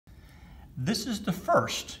This is the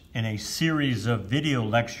first in a series of video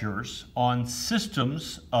lectures on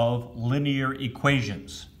systems of linear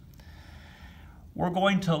equations. We're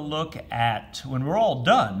going to look at, when we're all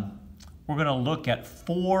done, we're going to look at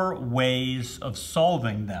 4 ways of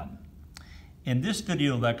solving them. In this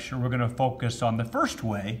video lecture, we're going to focus on the first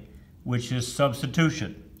way, which is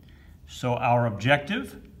substitution. So our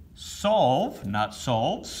objective, solve, not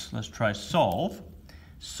solves, let's try solve.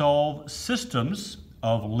 Solve systems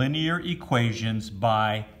of linear equations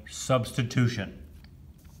by substitution.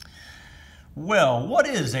 Well, what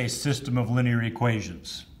is a system of linear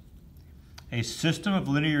equations? A system of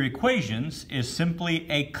linear equations is simply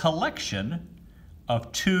a collection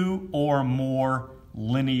of 2 or more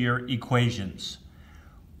linear equations.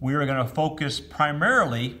 We are going to focus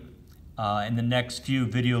primarily in the next few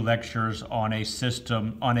video lectures on a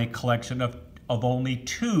collection of only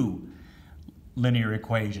 2 linear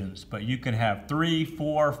equations, but you can have 3,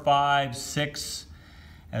 4, 5, 6,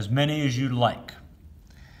 as many as you'd like.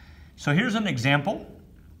 So here's an example.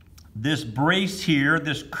 This brace here,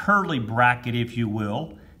 this curly bracket, if you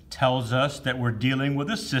will, tells us that we're dealing with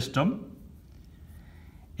a system.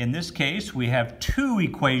 In this case, we have 2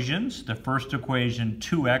 equations. The first equation,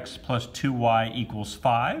 2x plus 2y equals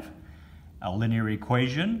 5, a linear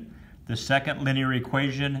equation. The second linear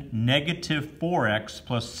equation, negative 4x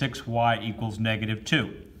plus 6y equals negative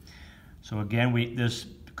 2. So again, this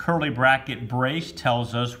curly bracket brace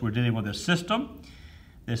tells us we're dealing with a system.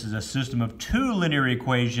 This is a system of 2 linear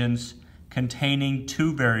equations containing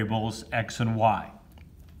 2 variables, x and y.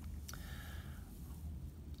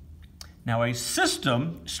 Now a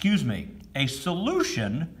solution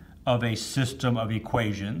of a system of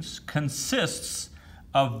equations consists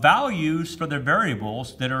of values for the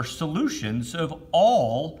variables that are solutions of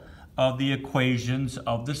all of the equations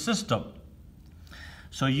of the system.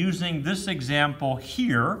 So using this example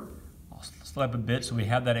here, I'll slow up a bit so we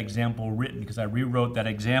have that example written because I rewrote that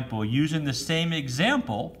example. Using the same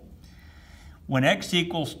example, when x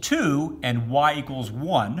equals 2 and y equals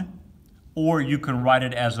 1, or you can write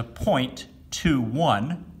it as a point 2,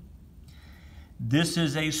 1, this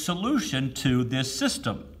is a solution to this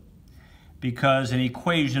system. Because in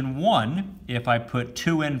equation 1, if I put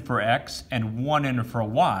 2 in for x and 1 in for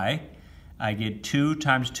y, I get 2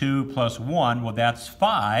 times 2 plus 1, well that's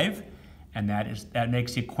 5, and that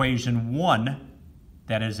makes equation 1,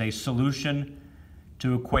 that is a solution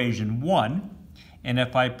to equation 1. And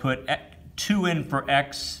if I put 2 in for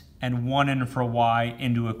x and 1 in for y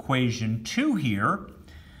into equation 2 here,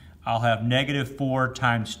 I'll have negative 4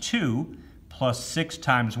 times 2 plus 6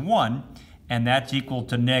 times 1, and that's equal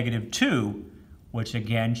to negative 2, which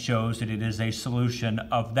again shows that it is a solution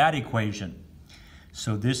of that equation.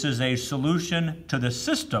 So this is a solution to the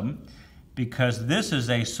system because this is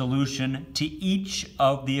a solution to each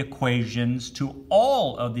of the equations, to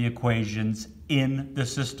all of the equations in the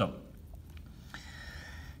system.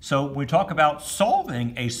 So when we talk about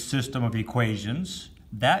solving a system of equations,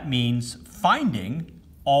 that means finding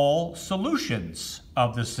all solutions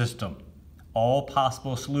of the system. All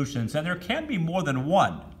possible solutions, and there can be more than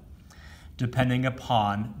one depending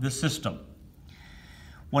upon the system.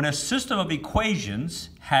 When a system of equations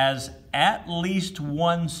has at least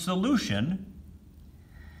one solution,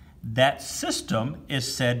 that system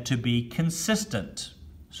is said to be consistent.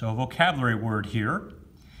 So a vocabulary word here.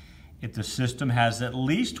 If the system has at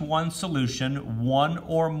least one solution, one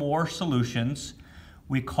or more solutions,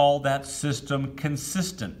 we call that system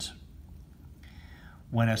consistent.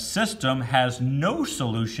 When a system has no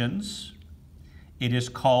solutions, it is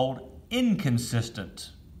called inconsistent.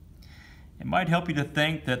 It might help you to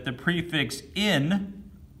think that the prefix in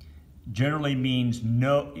generally means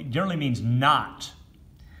not.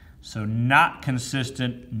 So not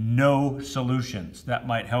consistent, no solutions. That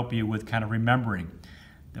might help you with kind of remembering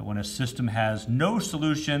that when a system has no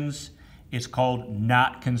solutions, it's called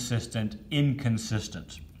not consistent,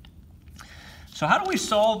 inconsistent. So how do we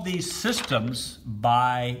solve these systems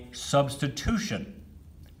by substitution?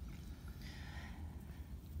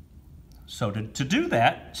 So to do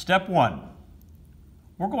that, step 1,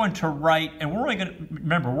 we're going to write, and we're only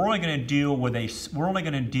going to deal with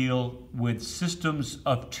systems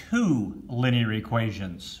of 2 linear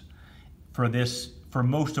equations for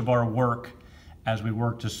most of our work as we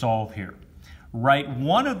work to solve here. Write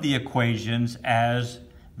one of the equations as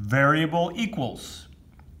variable equals.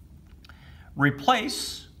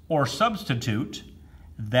 Replace or substitute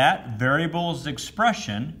that variable's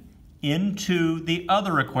expression into the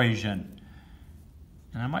other equation.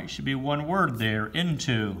 And should be one word there,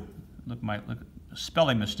 into. Look, a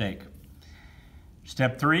spelling mistake.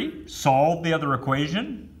 Step 3, solve the other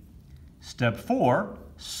equation. Step 4,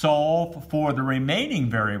 solve for the remaining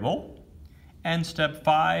variable. And step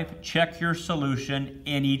 5, check your solution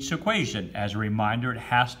in each equation. As a reminder, it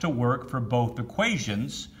has to work for both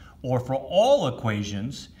equations or for all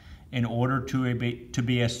equations in order to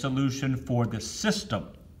be a solution for the system.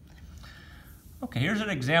 Okay, here's an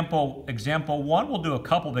example. Example 1, we'll do a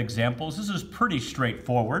couple of examples. This is pretty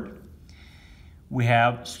straightforward. We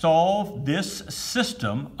have solve this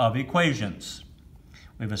system of equations.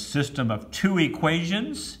 We have a system of 2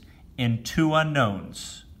 equations and 2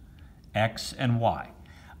 unknowns, x and y.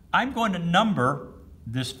 I'm going to number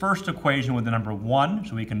this first equation with the number 1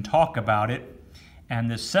 so we can talk about it, and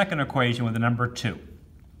this second equation with the number 2.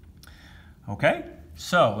 Okay,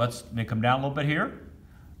 so let me come down a little bit here.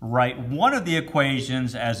 Write one of the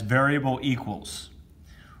equations as variable equals.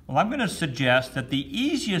 Well, I'm going to suggest that the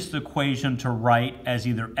easiest equation to write as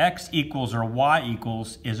either x equals or y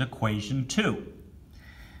equals is equation 2.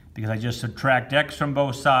 Because I just subtract x from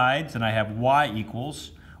both sides and I have y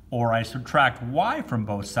equals, or I subtract y from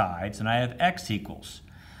both sides and I have x equals.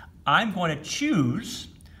 I'm going to choose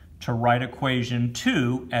to write equation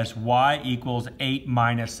 2 as y equals 8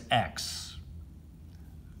 minus x.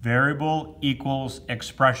 Variable equals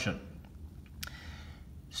expression.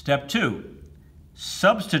 Step 2,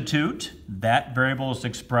 substitute that variable's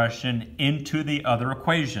expression into the other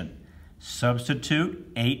equation.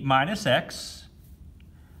 Substitute 8 minus x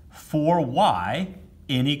for y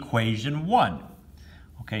in equation 1.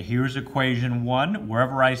 Okay, here's equation 1.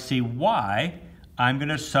 Wherever I see y, I'm going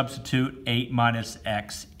to substitute 8 minus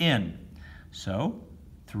x in. So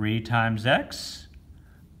 3 times x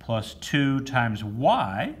plus 2 times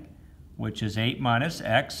y, which is 8 minus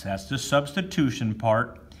x, that's the substitution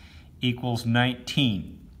part, equals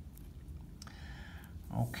 19.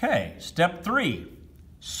 Okay, step 3,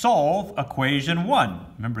 solve equation 1.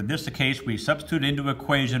 Remember, in this case, we substitute into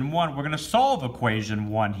equation 1. We're going to solve equation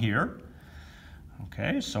 1 here.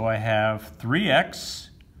 Okay, so I have 3x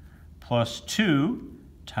plus 2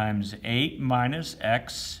 times 8 minus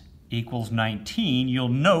x equals 19. You'll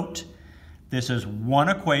note this is one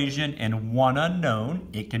equation and one unknown.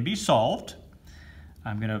 It can be solved.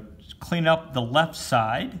 I'm going to clean up the left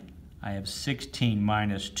side. I have 16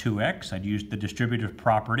 minus 2x. I'd use the distributive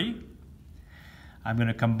property. I'm going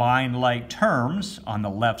to combine like terms on the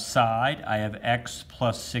left side. I have x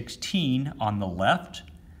plus 16 on the left.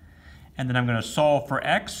 And then I'm going to solve for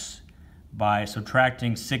x by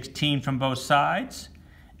subtracting 16 from both sides.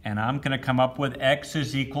 And I'm going to come up with x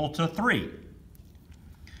is equal to 3.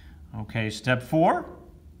 Okay, step 4,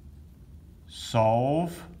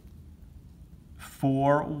 solve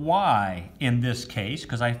for y in this case,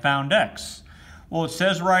 because I found x. Well, it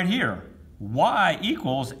says right here, y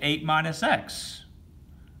equals 8 minus x.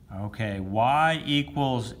 Okay, y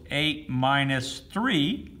equals 8 minus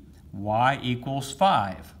 3, y equals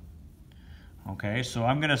 5. Okay, so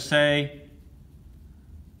I'm going to say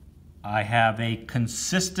I have a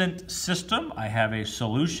consistent system. I have a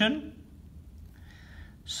solution.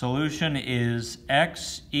 Solution is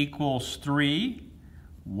x equals 3,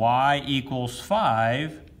 y equals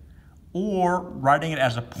 5, or writing it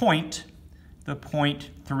as a point, the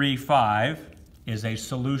point 3, 5 is a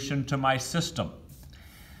solution to my system.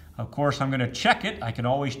 Of course, I'm going to check it. I can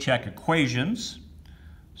always check equations.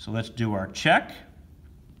 So let's do our check.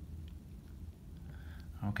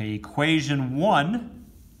 Okay, equation 1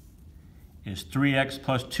 is 3x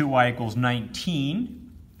plus 2y equals 19.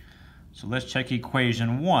 So let's check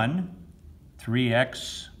equation 1.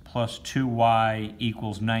 3x plus 2y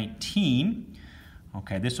equals 19.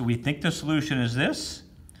 Okay, we think the solution is this.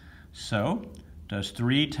 So does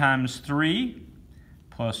 3 times 3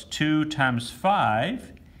 plus 2 times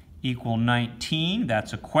 5 equal 19?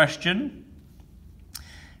 That's a question.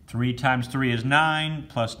 3 times 3 is 9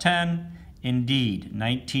 plus 10. Indeed,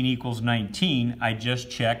 19 equals 19. I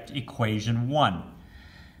just checked equation 1.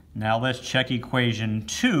 Now let's check equation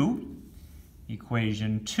 2.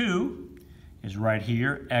 Equation 2 is right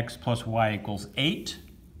here. X plus y equals 8.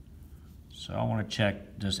 So I want to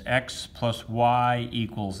check, does x plus y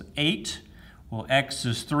equals 8? Well, x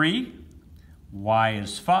is 3, y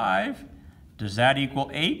is 5. Does that equal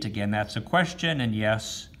 8? Again, that's a question, and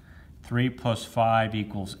yes, 3 plus 5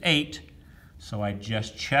 equals 8. So I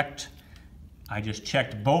just checked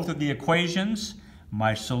both of the equations.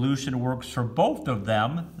 My solution works for both of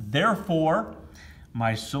them. Therefore,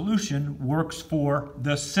 my solution works for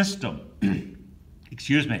the system.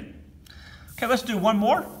 Excuse me. Okay, let's do one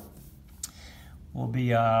more. And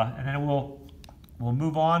then we'll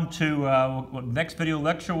move on to next video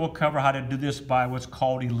lecture. We'll cover how to do this by what's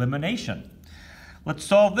called elimination. Let's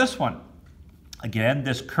solve this one. Again,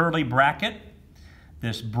 this curly bracket,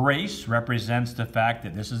 This brace represents the fact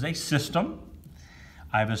that this is a system.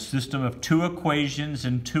 I have a system of two equations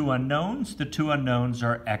and two unknowns. The two unknowns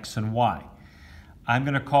are x and y. I'm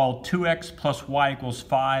going to call 2x plus y equals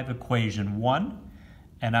 5 equation 1,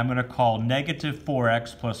 and I'm going to call negative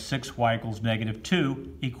 4x plus 6y equals negative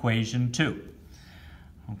 2 equation 2.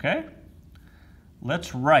 Okay?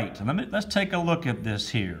 Let's write. Let's take a look at this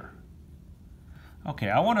here. Okay,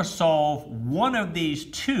 I want to solve one of these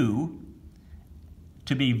two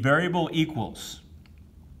to be variable equals.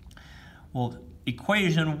 Well,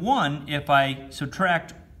 equation 1, if I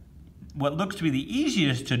subtract what looks to be the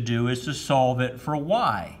easiest to do is to solve it for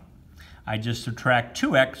y. I just subtract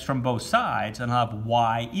 2x from both sides and I'll have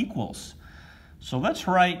y equals. So let's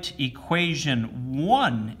write equation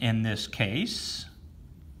 1 in this case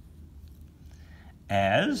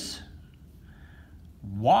as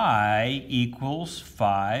y equals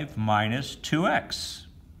 5 minus 2x.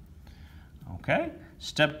 Okay,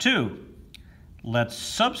 step 2, let's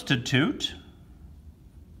substitute.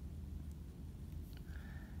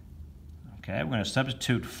 Okay, we're going to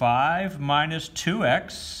substitute 5 minus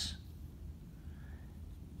 2x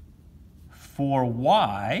for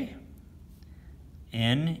y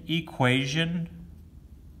in equation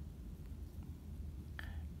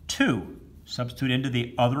 2. Substitute into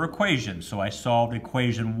the other equation. So I solved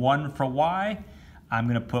equation 1 for y. I'm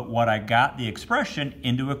going to put what I got, the expression,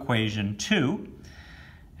 into equation 2.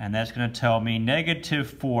 And that's going to tell me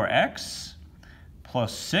negative 4x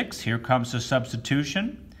plus 6. Here comes the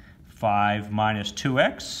substitution. 5 minus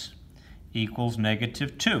 2x equals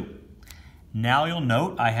negative 2. Now you'll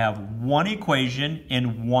note I have one equation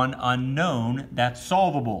and one unknown that's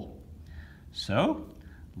solvable. So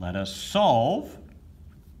let us solve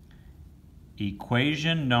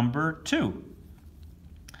equation number 2.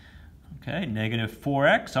 Okay, negative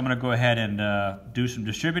 4x. I'm going to go ahead and do some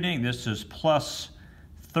distributing. This is plus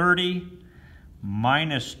 30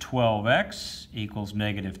 minus 12x equals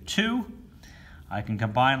negative 2. I can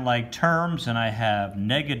combine like terms and I have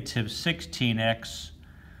negative 16x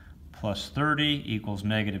plus 30 equals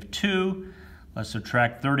negative 2. Let's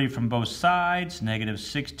subtract 30 from both sides. Negative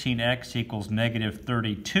 16x equals negative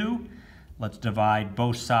 32. Let's divide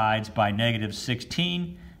both sides by negative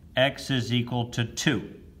 16. X is equal to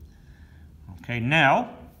 2. Okay,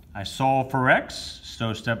 now I solve for x.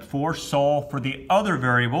 So step 4, solve for the other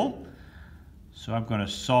variable. So I'm going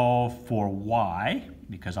to solve for y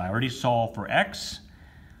because I already solved for x.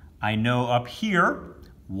 I know up here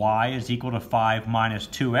y is equal to 5 minus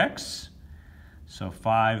 2x. So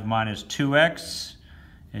 5 minus 2x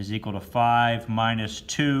is equal to 5 minus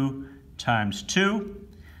 2 times 2.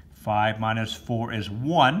 5 minus 4 is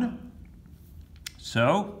 1.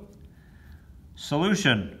 So,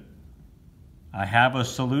 solution. I have a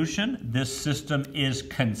solution. This system is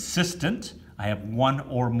consistent. I have one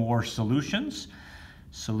or more solutions.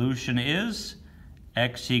 Solution is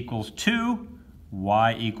x equals 2,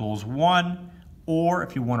 y equals 1, or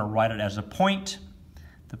if you want to write it as a point,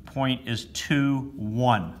 the point is 2,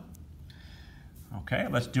 1. Okay,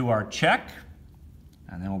 let's do our check,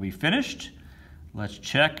 and then we'll be finished. Let's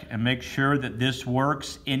check and make sure that this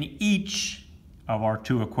works in each of our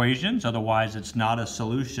two equations. Otherwise, it's not a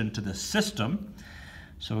solution to the system.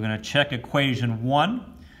 So we're going to check equation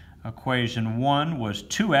 1. Equation 1 was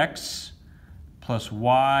 2x plus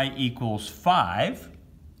y equals 5.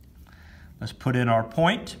 Let's put in our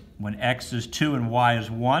point. When x is 2 and y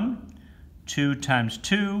is 1, 2 times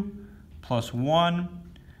 2 plus 1,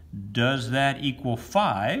 does that equal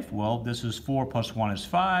 5? Well, this is 4 plus 1 is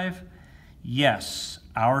 5. Yes,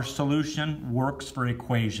 our solution works for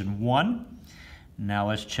equation 1. Now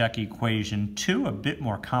let's check equation 2, a bit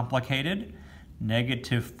more complicated.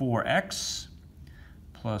 Negative 4x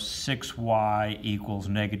plus 6y equals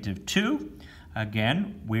negative 2.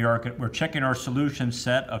 Again, we're checking our solution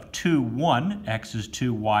set of 2, 1. X is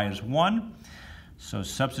 2, y is 1. So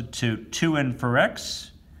substitute 2 in for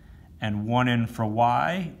x and 1 in for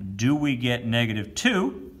y. Do we get negative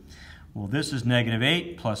 2? Well, this is negative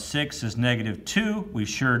 8 plus 6 is negative 2. We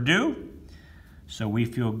sure do. So we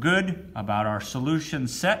feel good about our solution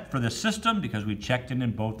set for the system because we checked in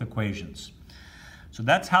both equations. So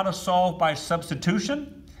that's how to solve by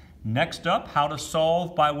substitution. Next up, how to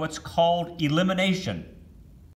solve by what's called elimination.